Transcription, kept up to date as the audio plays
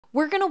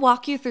We're going to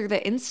walk you through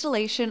the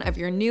installation of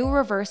your new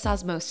reverse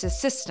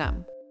osmosis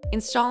system.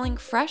 Installing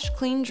fresh,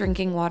 clean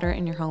drinking water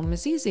in your home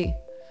is easy.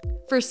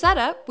 For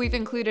setup, we've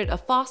included a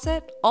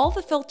faucet, all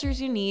the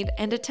filters you need,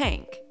 and a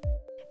tank.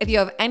 If you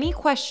have any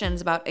questions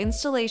about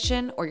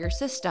installation or your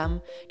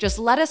system, just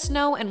let us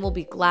know and we'll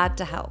be glad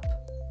to help.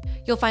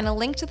 You'll find a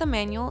link to the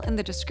manual in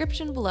the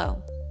description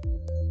below.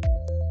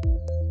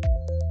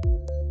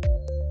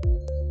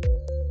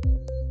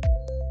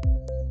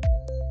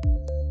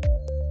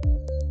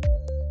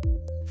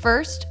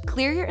 First,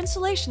 clear your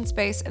installation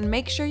space and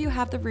make sure you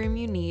have the room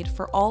you need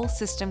for all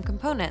system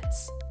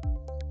components.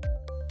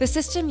 The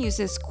system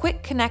uses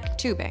quick connect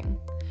tubing.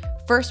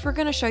 First, we're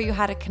going to show you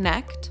how to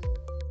connect,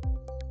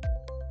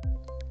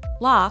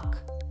 lock,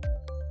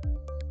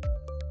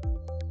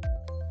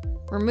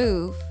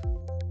 remove,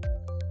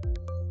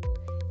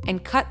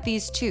 and cut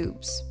these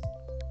tubes.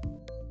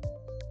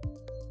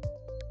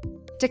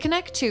 To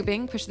connect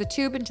tubing, push the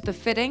tube into the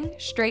fitting,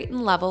 straight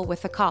and level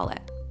with the collet.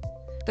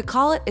 The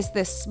collet is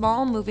this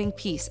small moving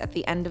piece at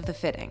the end of the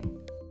fitting.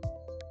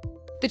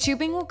 The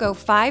tubing will go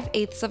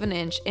 5/8 of an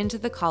inch into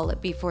the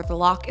collet before the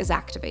lock is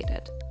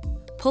activated.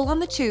 Pull on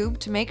the tube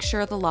to make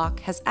sure the lock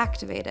has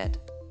activated.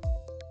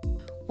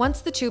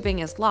 Once the tubing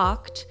is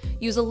locked,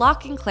 use a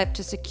locking clip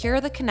to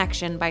secure the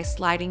connection by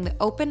sliding the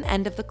open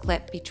end of the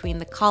clip between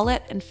the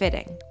collet and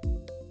fitting.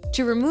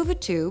 To remove a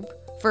tube,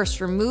 first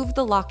remove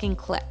the locking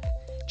clip.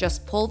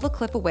 Just pull the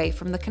clip away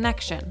from the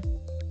connection.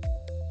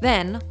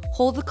 Then,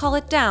 hold the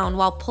collet down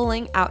while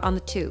pulling out on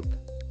the tube.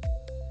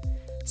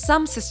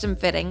 Some system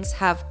fittings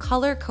have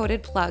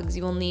color-coded plugs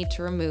you will need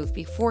to remove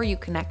before you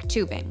connect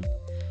tubing.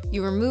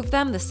 You remove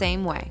them the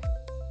same way.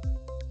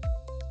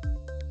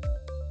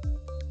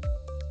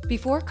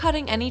 Before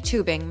cutting any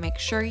tubing, make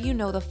sure you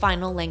know the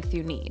final length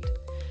you need.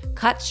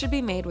 Cuts should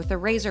be made with a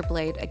razor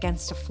blade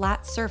against a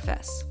flat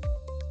surface.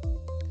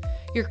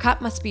 Your cut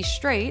must be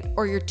straight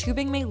or your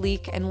tubing may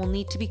leak and will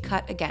need to be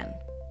cut again.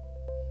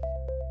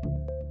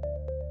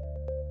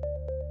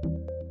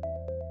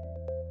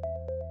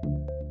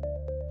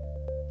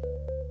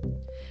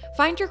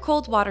 Find your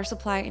cold water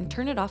supply and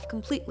turn it off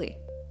completely.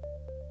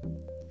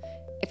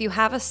 If you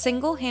have a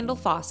single handle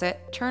faucet,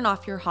 turn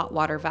off your hot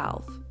water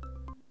valve.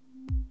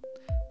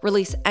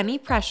 Release any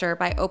pressure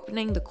by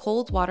opening the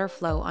cold water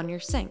flow on your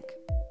sink.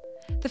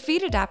 The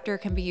feed adapter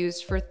can be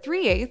used for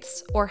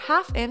 3/8 or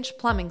 1/2 inch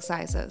plumbing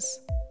sizes.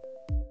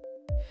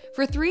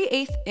 For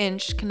 3/8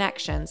 inch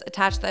connections,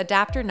 attach the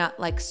adapter nut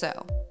like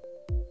so.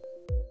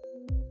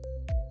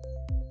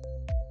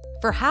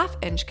 For 1/2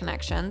 inch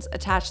connections,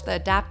 attach the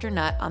adapter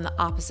nut on the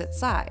opposite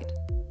side.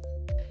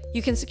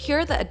 You can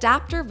secure the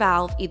adapter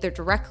valve either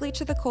directly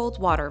to the cold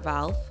water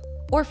valve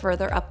or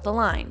further up the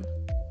line.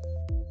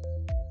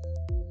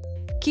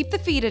 Keep the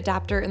feed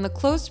adapter in the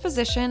closed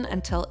position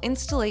until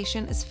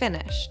installation is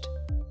finished.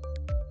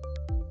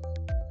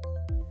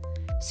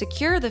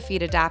 Secure the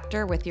feed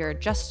adapter with your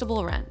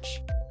adjustable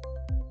wrench.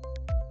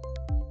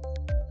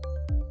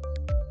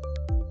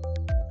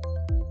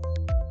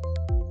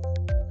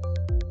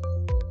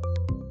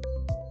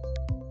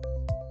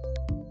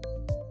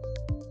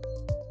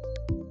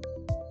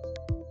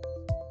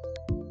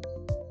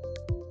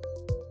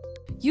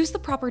 Use the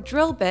proper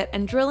drill bit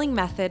and drilling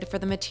method for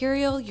the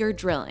material you're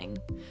drilling.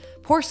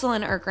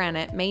 Porcelain or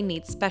granite may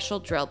need special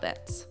drill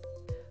bits.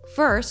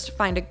 First,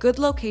 find a good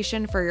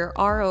location for your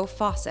RO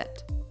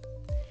faucet.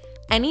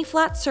 Any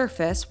flat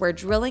surface where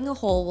drilling a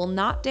hole will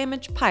not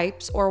damage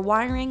pipes or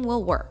wiring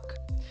will work.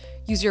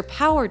 Use your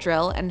power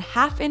drill and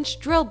 1/2 inch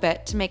drill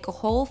bit to make a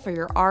hole for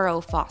your RO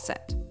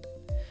faucet.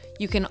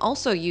 You can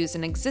also use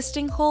an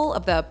existing hole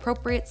of the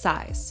appropriate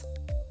size.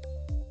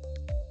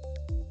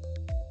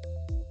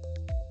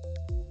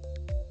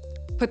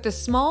 Put the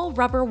small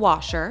rubber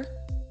washer,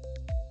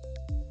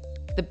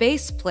 the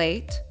base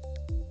plate,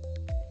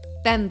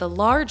 then the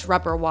large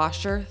rubber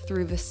washer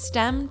through the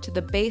stem to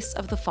the base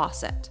of the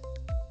faucet.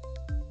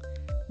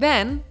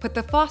 Then put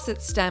the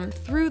faucet stem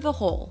through the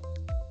hole.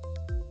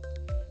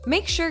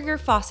 Make sure your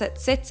faucet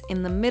sits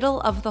in the middle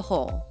of the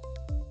hole.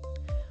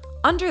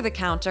 Under the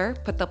counter,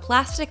 put the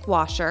plastic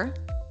washer,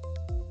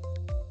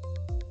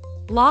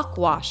 lock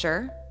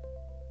washer,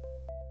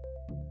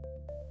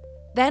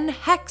 then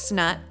hex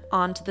nut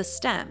onto the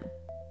stem.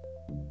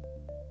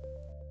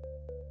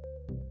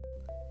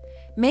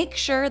 Make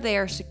sure they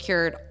are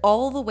secured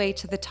all the way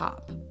to the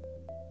top.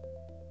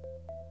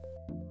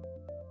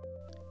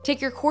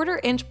 Take your 1/4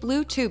 inch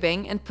blue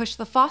tubing and push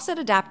the faucet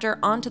adapter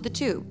onto the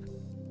tube.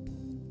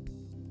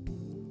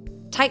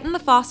 Tighten the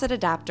faucet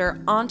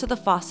adapter onto the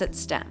faucet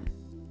stem.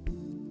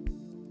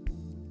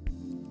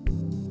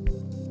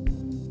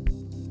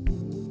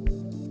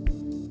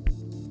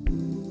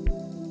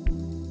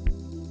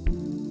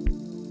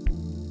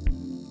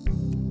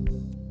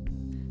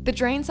 The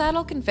drain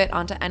saddle can fit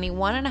onto any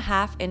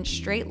 1.5 inch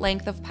straight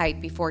length of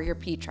pipe before your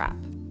P-trap.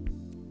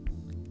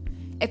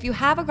 If you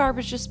have a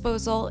garbage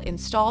disposal,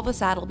 install the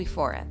saddle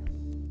before it.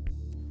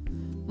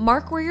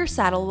 Mark where your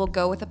saddle will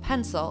go with a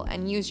pencil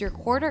and use your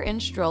 1/4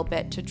 inch drill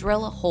bit to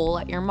drill a hole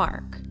at your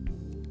mark.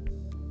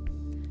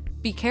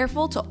 Be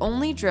careful to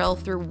only drill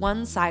through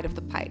one side of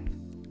the pipe.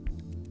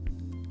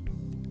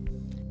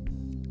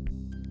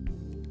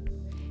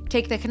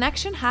 Take the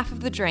connection half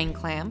of the drain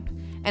clamp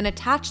and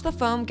attach the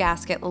foam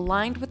gasket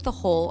aligned with the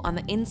hole on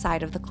the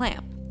inside of the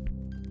clamp.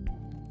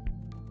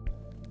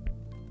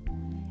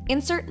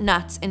 Insert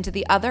nuts into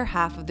the other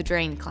half of the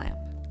drain clamp.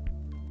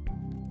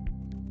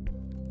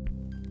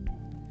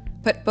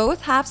 Put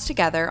both halves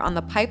together on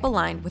the pipe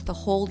aligned with the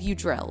hole you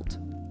drilled.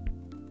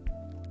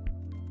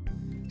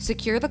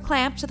 Secure the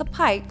clamp to the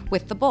pipe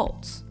with the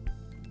bolts.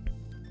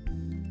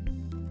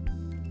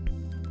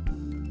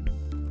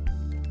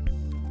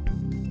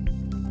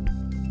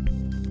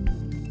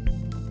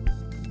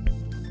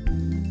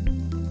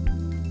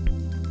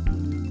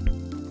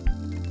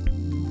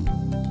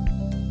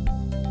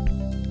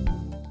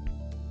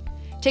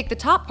 Take the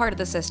top part of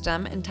the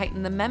system and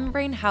tighten the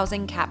membrane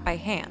housing cap by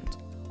hand,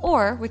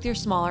 or with your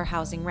smaller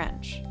housing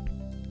wrench.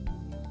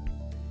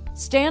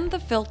 Stand the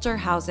filter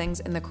housings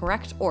in the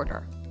correct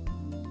order.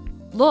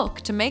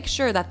 Look to make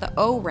sure that the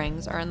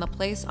O-rings are in the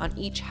place on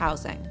each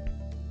housing.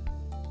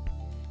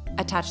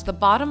 Attach the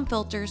bottom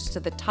filters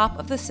to the top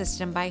of the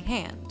system by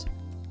hand.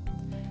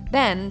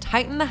 Then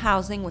tighten the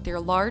housing with your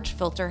large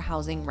filter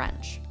housing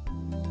wrench.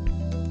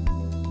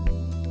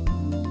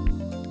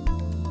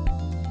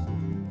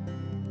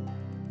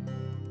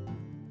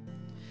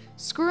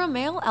 Screw a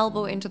male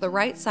elbow into the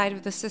right side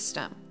of the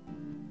system.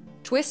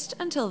 Twist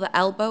until the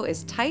elbow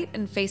is tight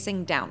and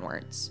facing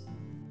downwards.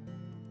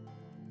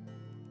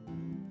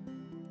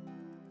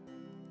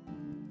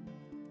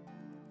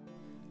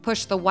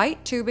 Push the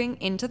white tubing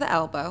into the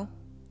elbow.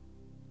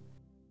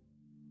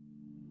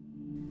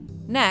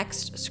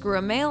 Next, screw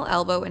a male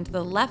elbow into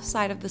the left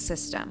side of the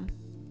system.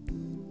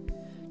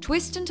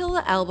 Twist until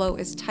the elbow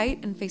is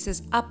tight and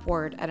faces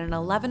upward at an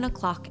 11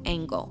 o'clock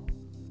angle.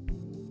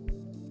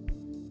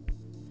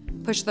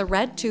 Push the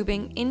red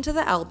tubing into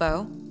the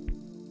elbow.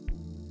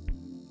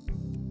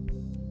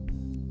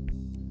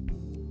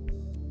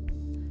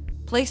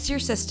 Place your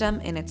system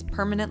in its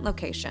permanent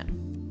location.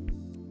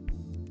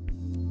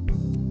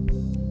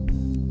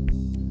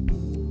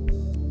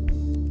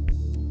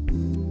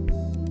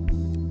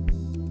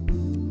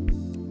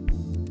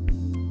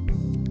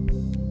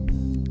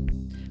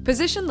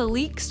 Position the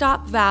leak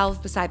stop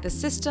valve beside the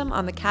system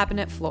on the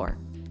cabinet floor.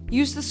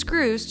 Use the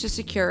screws to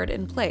secure it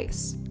in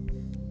place.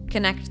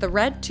 Connect the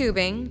red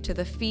tubing to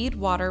the feed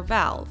water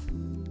valve.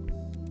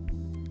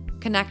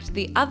 Connect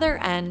the other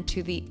end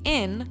to the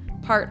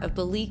in part of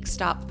the leak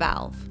stop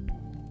valve.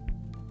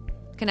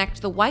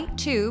 Connect the white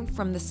tube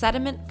from the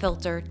sediment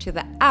filter to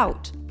the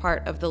out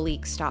part of the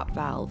leak stop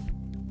valve.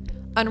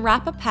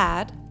 Unwrap a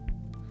pad,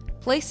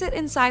 place it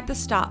inside the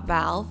stop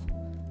valve,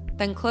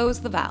 then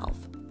close the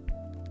valve.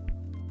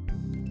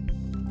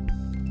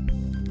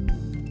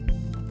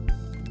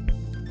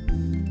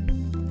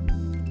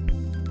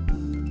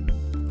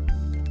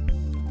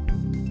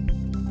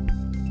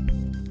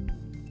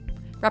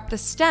 Wrap the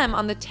stem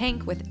on the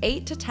tank with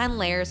 8 to 10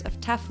 layers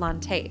of Teflon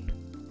tape.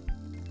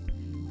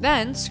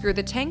 Then screw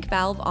the tank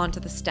valve onto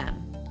the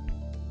stem.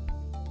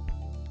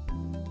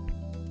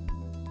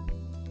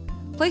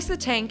 Place the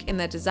tank in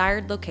the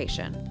desired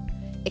location.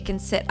 It can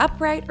sit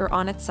upright or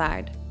on its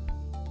side.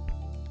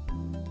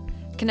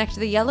 Connect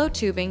the yellow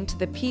tubing to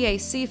the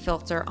PAC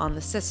filter on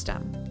the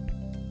system.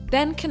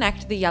 Then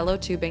connect the yellow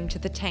tubing to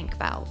the tank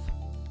valve.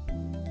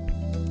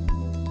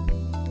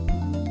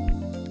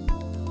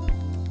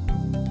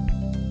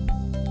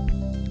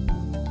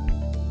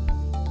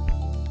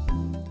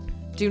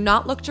 Do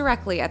not look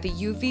directly at the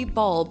UV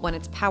bulb when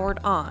it's powered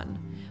on.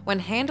 When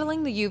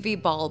handling the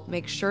UV bulb,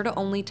 make sure to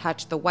only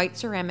touch the white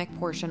ceramic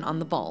portion on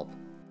the bulb.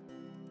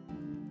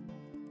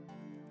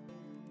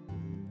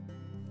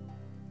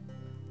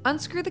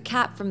 Unscrew the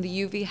cap from the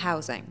UV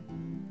housing.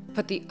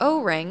 Put the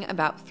O-ring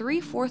about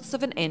 3/4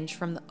 of an inch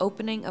from the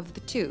opening of the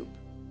tube.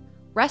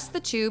 Rest the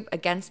tube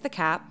against the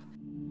cap,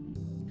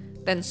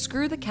 then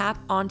screw the cap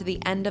onto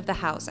the end of the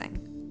housing.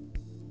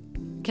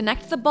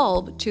 Connect the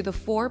bulb to the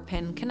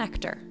 4-pin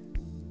connector.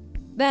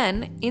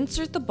 Then,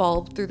 insert the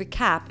bulb through the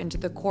cap into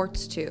the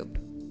quartz tube.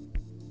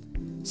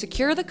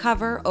 Secure the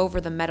cover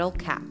over the metal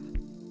cap.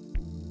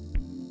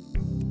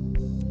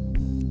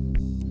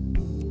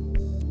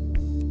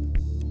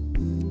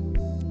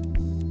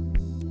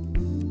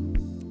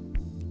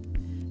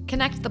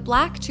 Connect the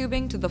black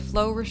tubing to the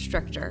flow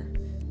restrictor.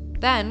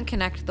 Then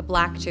connect the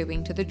black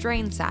tubing to the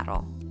drain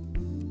saddle.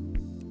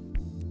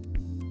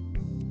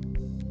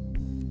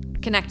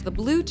 Connect the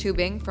blue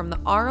tubing from the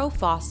RO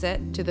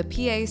faucet to the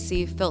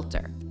PAC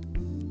filter.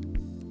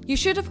 You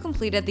should have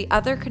completed the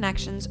other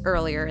connections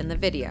earlier in the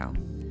video.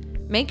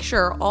 Make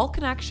sure all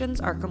connections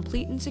are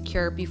complete and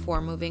secure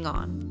before moving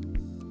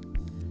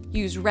on.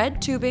 Use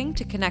red tubing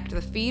to connect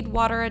the feed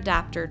water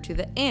adapter to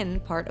the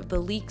in part of the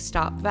leak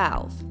stop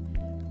valve.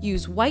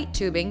 Use white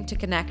tubing to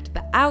connect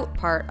the out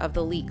part of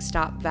the leak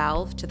stop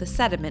valve to the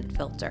sediment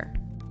filter.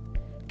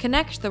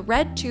 Connect the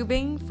red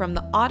tubing from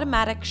the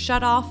automatic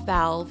shut-off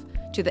valve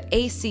to the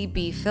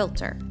ACB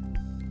filter.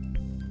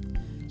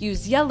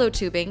 Use yellow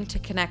tubing to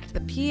connect the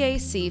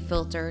PAC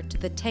filter to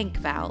the tank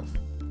valve.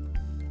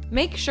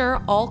 Make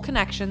sure all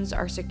connections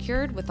are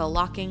secured with a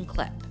locking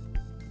clip.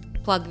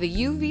 Plug the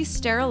UV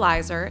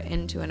sterilizer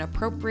into an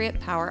appropriate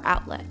power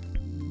outlet.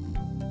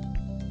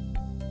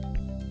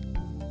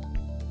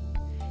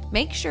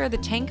 Make sure the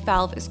tank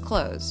valve is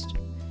closed.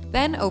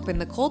 Then open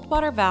the cold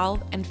water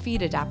valve and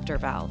feed adapter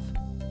valve.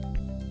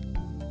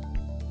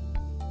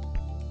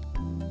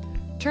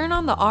 Turn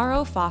on the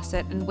RO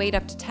faucet and wait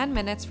up to 10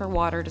 minutes for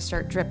water to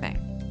start dripping.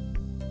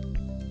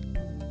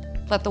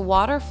 Let the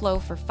water flow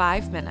for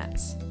 5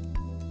 minutes.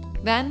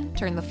 Then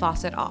turn the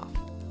faucet off.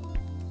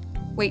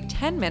 Wait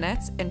 10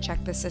 minutes and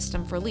check the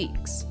system for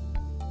leaks.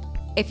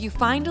 If you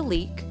find a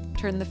leak,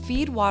 turn the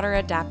feed water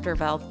adapter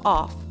valve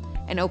off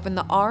and open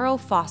the RO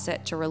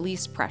faucet to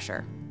release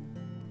pressure.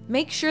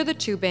 Make sure the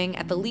tubing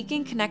at the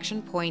leaking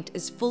connection point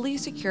is fully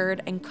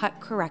secured and cut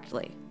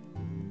correctly.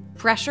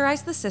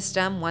 Pressurize the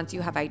system once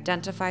you have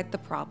identified the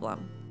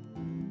problem.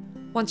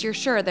 Once you're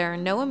sure there are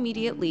no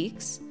immediate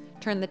leaks,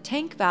 turn the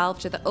tank valve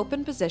to the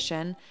open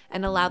position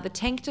and allow the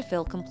tank to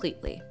fill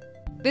completely.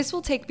 This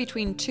will take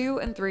between 2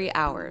 and 3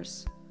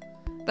 hours.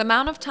 The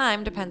amount of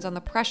time depends on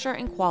the pressure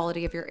and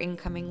quality of your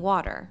incoming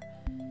water.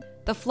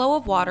 The flow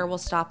of water will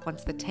stop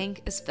once the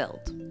tank is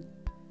filled.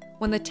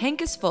 When the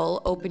tank is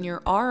full, open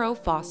your RO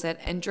faucet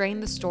and drain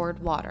the stored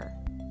water.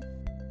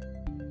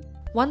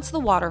 Once the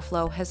water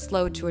flow has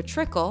slowed to a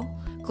trickle,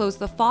 close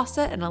the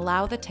faucet and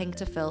allow the tank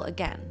to fill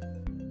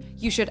again.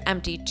 You should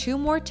empty 2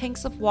 more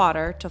tanks of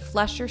water to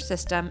flush your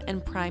system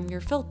and prime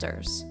your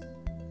filters.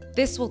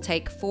 This will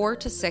take 4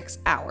 to 6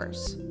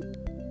 hours.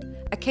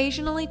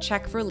 Occasionally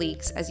check for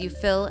leaks as you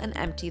fill and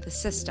empty the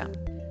system.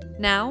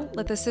 Now,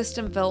 let the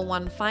system fill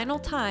one final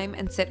time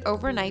and sit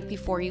overnight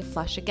before you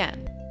flush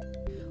again.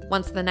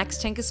 Once the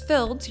next tank is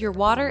filled, your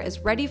water is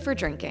ready for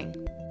drinking.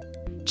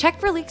 Check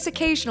for leaks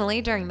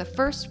occasionally during the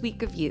first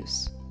week of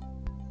use.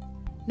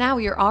 Now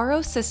your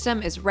RO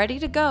system is ready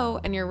to go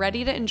and you're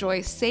ready to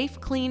enjoy safe,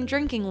 clean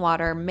drinking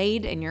water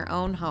made in your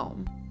own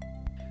home.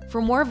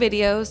 For more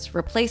videos,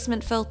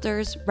 replacement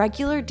filters,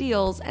 regular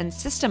deals, and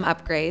system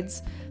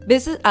upgrades,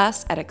 visit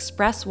us at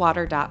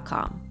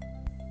expresswater.com.